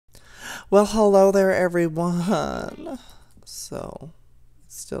Well, hello there, everyone. So,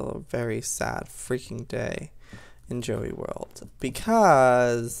 it's still a very sad freaking day in Joey World.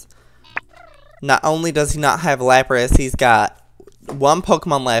 Because, not only does he not have Lapras, he's got one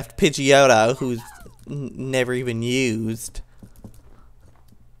Pokemon left, Pidgeotto, who's never even used.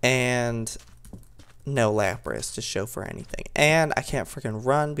 And no Lapras to show for anything. And I can't freaking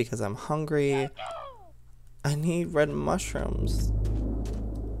run because I'm hungry. I need red mushrooms.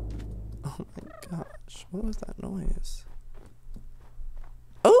 Oh my gosh, what was that noise?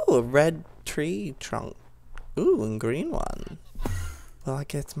 Oh, a red tree trunk. Ooh, and green one. Well, I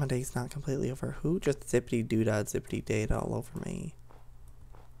guess my day's not completely over. Who just zippity doo-dah, zippity data all over me?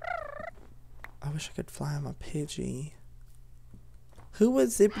 I wish I could fly on my Pidgey. Who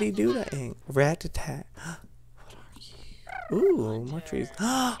was zippity doo-dahing? Rat-a-tat. What are you? Ooh, more trees.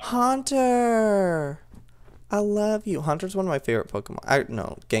 Haunter! I love you. Haunter's one of my favorite Pokemon.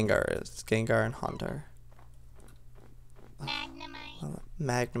 No, Gengar is. Gengar and Haunter.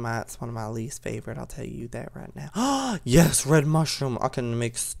 Magnemite's one of my least favorite. I'll tell you that right now. Yes, red mushroom. I can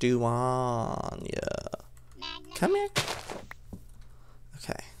make stew on. Yeah. Come here.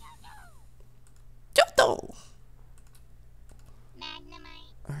 Okay. Yoto!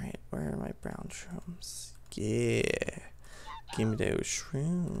 Alright, where are my brown shrooms? Yeah. Give me those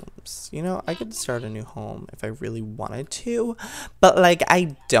shrooms. You know, I could start a new home if I really wanted to, but like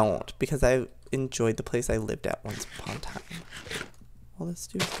I don't because I enjoyed the place I lived at once upon a time. Well, this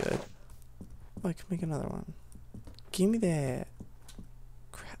dude's good. Oh, I can make another one. Give me that.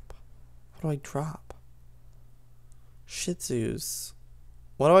 Crap. What do I drop? Shih Tzus.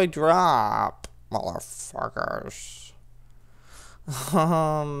 What do I drop? Motherfuckers.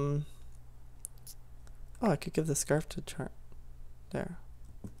 Oh, I could give the scarf to turn. There.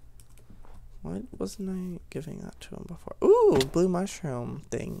 Why wasn't I giving that to him before? Ooh, blue mushroom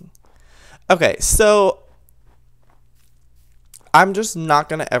thing. Okay, so I'm just not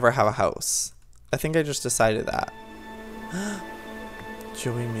gonna ever have a house. I think I just decided that.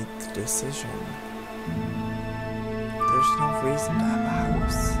 Joey made the decision. There's no reason to have a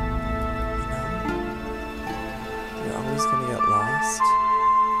house. You know? You're always gonna get lost.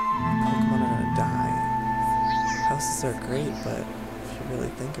 Pokemon are gonna die. Houses are great, but if you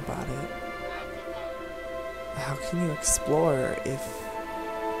really think about it, how can you explore if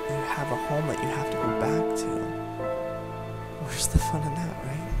you have a home that you have to go back to? Where's the fun in that,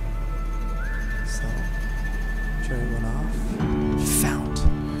 right? So, Joey went off. Found.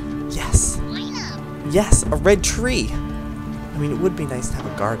 Yes. Yes, a red tree. I mean, it would be nice to have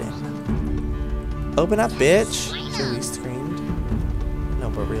a garden. Open up, bitch. Joey screamed. No,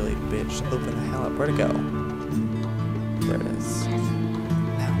 but really, bitch, open the hell up. Where'd it go? There it is.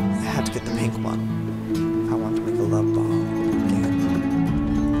 Now, I had to get the pink one. If I wanted to make a love ball again.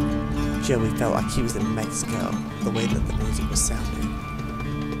 Joey felt like he was in Mexico, the way that the music was sounding.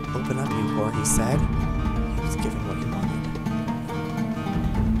 Open up, you whore, he said. He was giving what he wanted.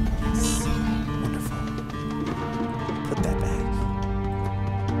 Yes. Wonderful. Put that back.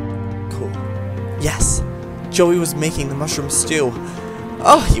 Cool. Yes! Joey was making the mushroom stew.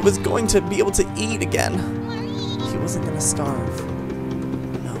 Oh, he was going to be able to eat again. He wasn't going to starve.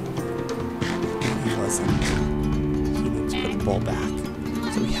 No. He wasn't. He needed to put the bowl back.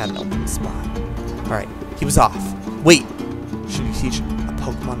 So he had an open spot. Alright, he was off. Wait! Should we teach a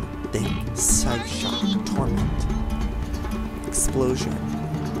Pokemon thing? Psych Shock, Torment, Explosion,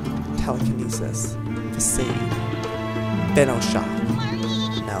 Telekinesis, Facade, Venoshock.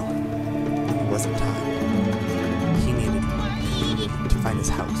 No, it wasn't time. He needed to find his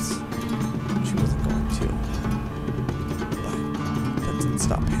house, which he wasn't going to. But that didn't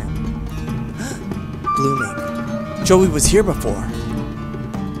stop him. Blooming. Joey was here before.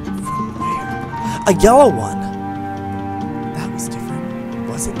 A yellow one! That was different.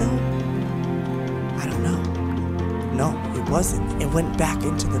 Was it though? I don't know. No, it wasn't. It went back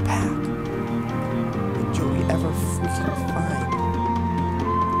into the pack. Did Joey ever freaking find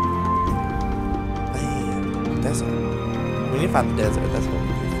a desert? We need to find the desert. That's what we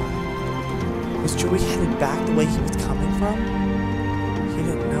need to find. Was Joey headed back the way he was coming from? He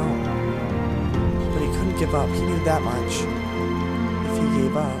didn't know. But he couldn't give up. He knew that much. If he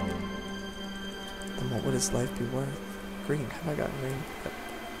gave up, what would his life be worth? Green. Have I got green?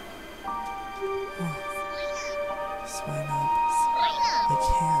 Oh. Swinub. I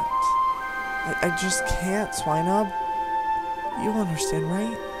can't. I just can't, Swinub. You understand,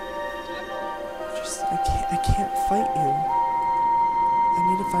 right? I can't fight you. I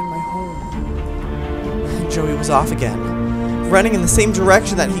need to find my home. Joey was off again, running in the same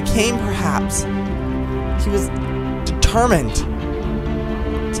direction that he came, perhaps. He was determined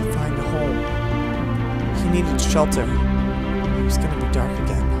to find a home. needed shelter. It was gonna be dark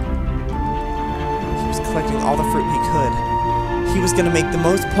again. He was collecting all the fruit he could. He was gonna make the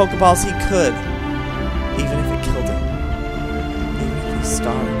most Pokeballs he could. Even if it killed him. Even if he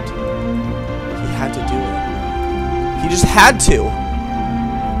starved. He had to do it. He just had to!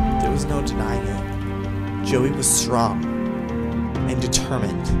 There was no denying it. Joey was strong. And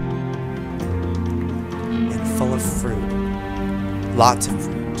determined. And full of fruit. Lots of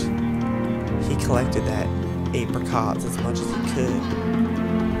fruit. He collected that apricots as much as he could.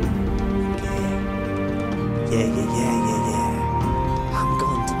 Yeah. I'm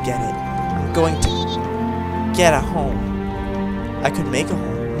going to get it. I'm going to get a home. I could make a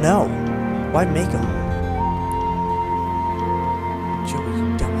home. No. Why make a home? Joey,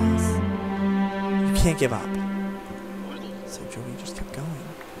 you dumbass. You can't give up. So Joey just kept going.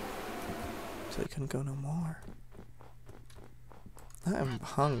 So he couldn't go no more. I'm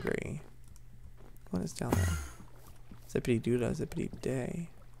hungry. What is down there? Zippity doodah, zippity day.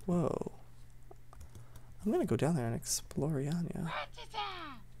 Whoa. I'm gonna go down there and explore Yanya.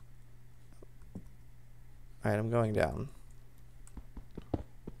 Alright, I'm going down.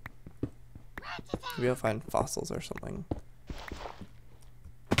 Maybe I'll find fossils or something.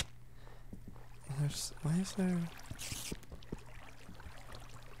 Why is there...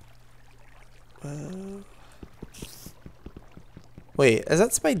 Whoa. Wait, is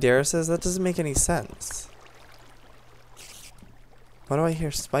that Spiderus's? That doesn't make any sense. Why do I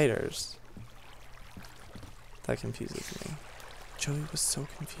hear spiders? That confuses me. Joey was so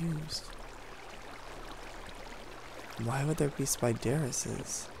confused. Why would there be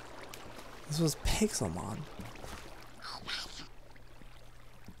Spiderus's? This was PIXELMON.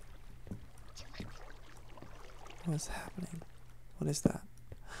 What is happening? What is that?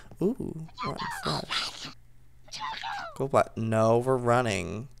 Ooh, rotten flesh. Go black. No, we're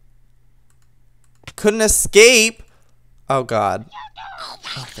running. Couldn't escape! Oh god.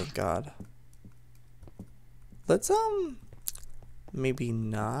 Oh thank god. Let's maybe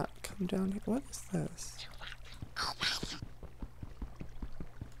not come down here. What is this?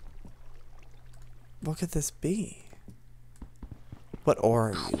 What could this be? What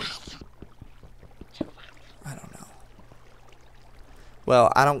ore are you? I don't know.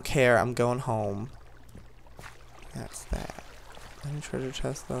 Well, I don't care. I'm going home. That's that. Any treasure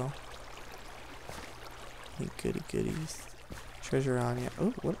chest though? Any goody goodies? Treasure on ya.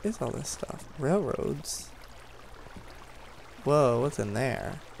 Oh, what is all this stuff? Railroads. Whoa, what's in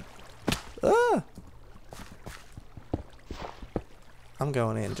there? Ah! I'm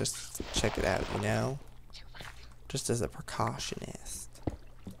going in just to check it out, you know? Just as a precautionist.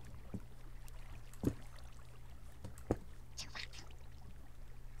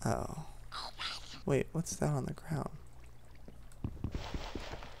 Oh. Wait, what's that on the ground?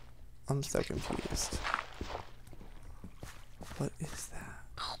 I'm so confused. What is that?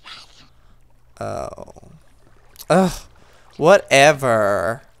 Oh. Ugh.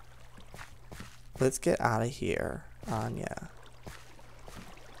 Whatever. Let's get out of here, Anya.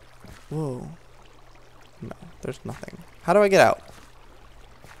 Whoa. No, there's nothing. How do I get out?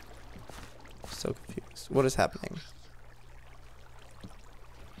 So confused. What is happening?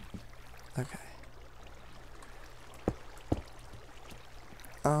 Okay.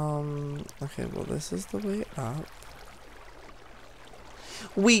 Okay, well this is the way up.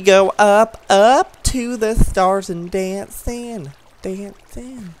 We go up, up to the stars and dancing.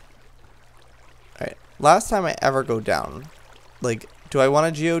 Dancing. Alright, last time I ever go down. Like, do I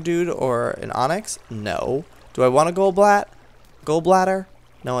want a Geodude or an Onyx? No. Do I want a Gallbladder?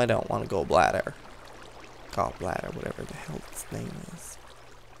 No, I don't want a Gallbladder. Gallbladder, whatever the hell its name is.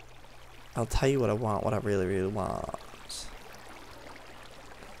 I'll tell you what I want, what I really, really want.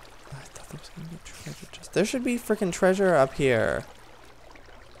 I thought there was gonna be a treasure chest. There should be freaking treasure up here.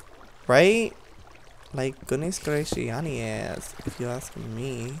 Right? Like, goodness gracious, if you ask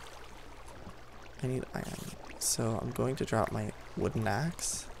me. I need iron. So I'm going to drop my wooden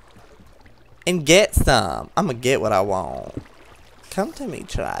axe. And get some. I'm gonna get what I want. Come to me,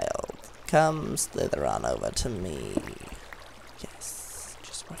 child. Come slither on over to me. Yes,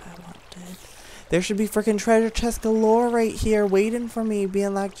 just what I wanted. There should be freaking treasure chest galore right here waiting for me,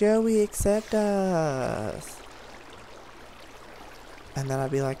 being like, Joey, accept us. And then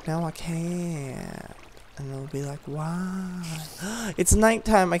I'd be like, no, I can't. And they'll be like, why? It's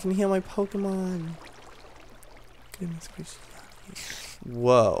nighttime. I can heal my Pokemon. Goodness gracious.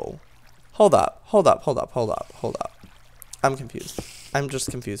 Whoa. Hold up. Hold up. Hold up. Hold up. Hold up. I'm confused. I'm just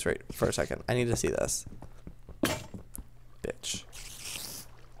confused right for a second. I need to see this. Bitch.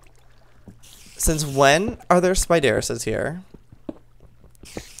 Since when are there Spiderus's here?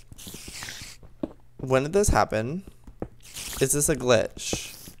 When did this happen? Is this a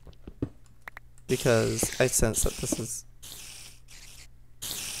glitch? Because I sense that this is...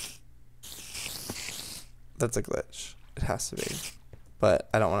 That's a glitch. It has to be. But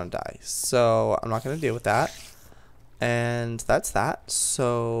I don't want to die. So I'm not going to deal with that. And that's that.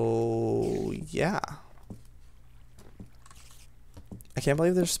 So, yeah. I can't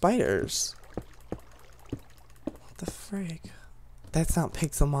believe there's spiders. What the frig? That's not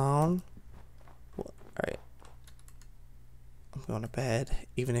PIXELMON. Alright. I'm going to bed.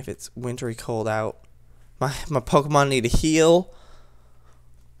 Even if it's wintry cold out. My Pokemon need to heal.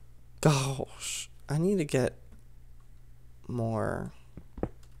 Gosh. I need to get more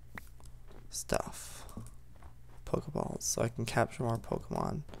stuff. Pokeballs. So I can capture more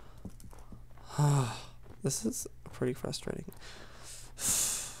Pokemon. This is pretty frustrating.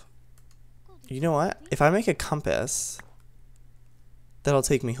 You know what? If I make a compass, that'll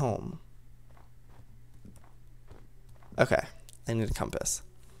take me home. Okay. I need a compass.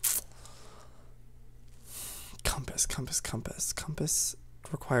 Compass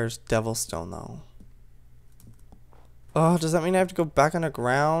requires Devil Stone, though. Oh, does that mean I have to go back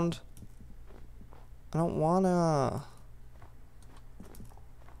underground? I don't wanna.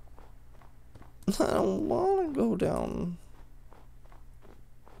 I don't wanna go down.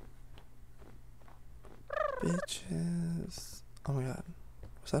 Bitches. Oh my god.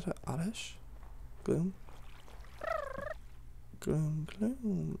 Was that an Oddish? Gloom?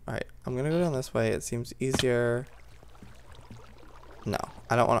 Gloom. Alright, I'm gonna go down this way. It seems easier. No,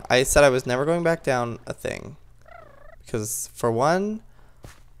 I don't want to. I said I was never going back down a thing. Because, for one,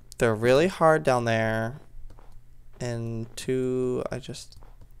 they're really hard down there. And two, I just...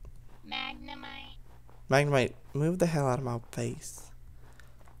 Magnemite, move the hell out of my face.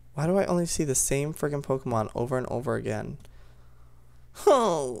 Why do I only see the same friggin' Pokemon over and over again?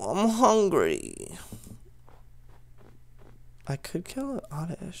 Oh, I'm hungry. I could kill an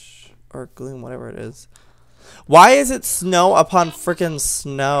Oddish or Gloom, whatever it is. Why is it snow upon frickin'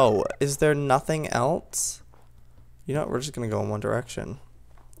 snow? Is there nothing else? You know what? We're just gonna go in one direction.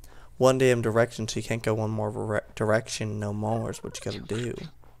 One damn direction, so you can't go one more direction no more is what you gotta do.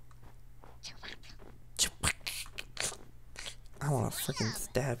 I wanna frickin'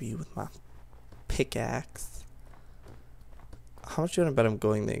 stab you with my pickaxe. How much do you wanna bet I'm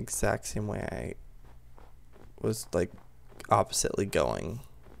going the exact same way I was, like, oppositely going?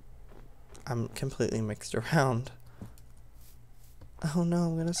 I'm completely mixed around. Oh no,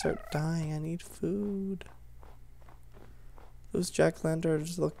 I'm gonna start dying. I need food. Those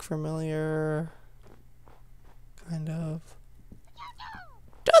jack-o'-lanterns look familiar. Kind of.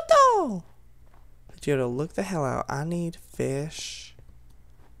 Toto! But you gotta look the hell out. I need fish.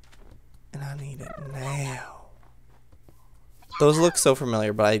 And I need it now. Those look so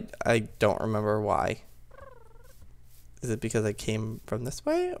familiar, but I don't remember why. Is it because I came from this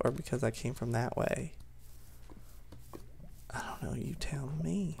way or because I came from that way? I don't know, you tell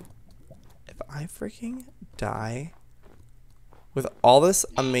me. If I freaking die with all this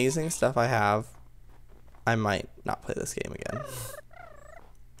amazing stuff I have, I might not play this game again.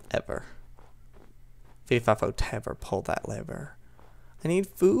 Ever. If I would ever pull that lever. I need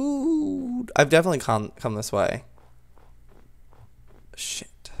food. I've definitely come this way. Shit.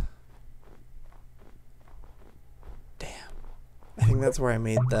 I think that's where I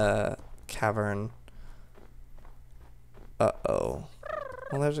made the cavern. Uh-oh.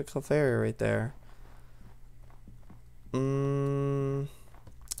 Well, there's a Clefairy right there.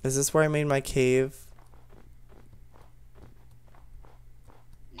 Is this where I made my cave?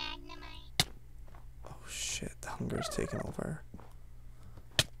 Oh, shit. The hunger's taken over.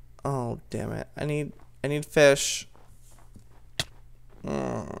 Oh, damn it. I need fish.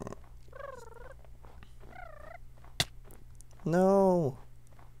 No.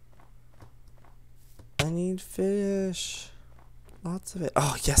 I need fish. Lots of it.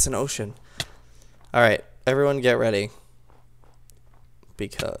 Oh, yes, an ocean. Alright, everyone get ready.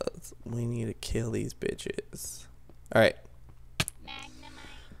 Because we need to kill these bitches. Alright.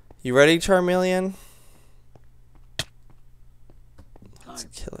 You ready, Charmeleon? Let's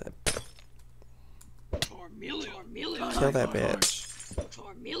kill it. Kill that bitch.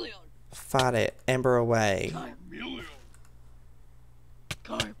 Fight it. Ember away.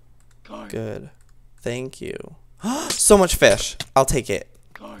 Good. Thank you. So much fish. I'll take it.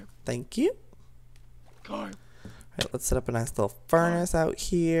 Thank you. Alright, let's set up a nice little furnace out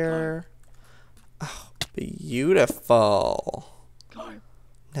here. Oh, beautiful.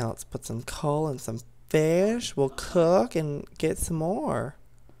 Now let's put some coal and some fish. We'll cook and get some more.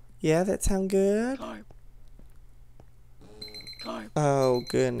 Yeah, that sound good? Oh,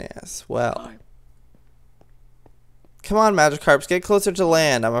 goodness. Well, Come on, Magikarps, get closer to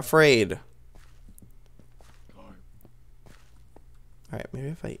land. I'm afraid. Alright, maybe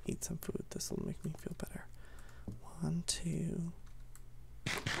if I eat some food, this will make me feel better. 1, 2.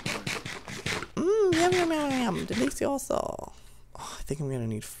 Yum, yum, yum, yum. Delicioso. Oh, I think I'm gonna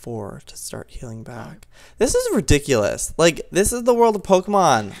need 4 to start healing back. This is ridiculous. Like, this is the world of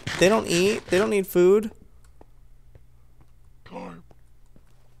Pokemon. They don't eat. They don't need food.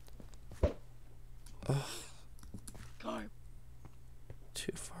 Ugh.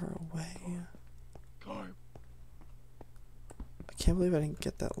 Too far away. I can't believe I didn't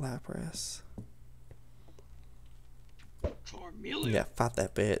get that Lapras. Yeah, fought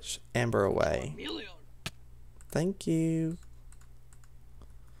that bitch. Amber away. Thank you.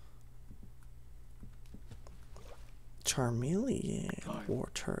 Charmeleon. War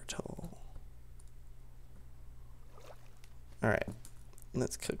Turtle. Alright.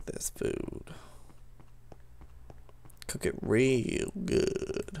 Let's cook this food. Cook it real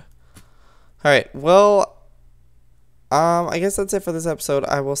good. Alright, well, I guess that's it for this episode.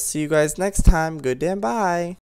 I will see you guys next time. Good day and bye.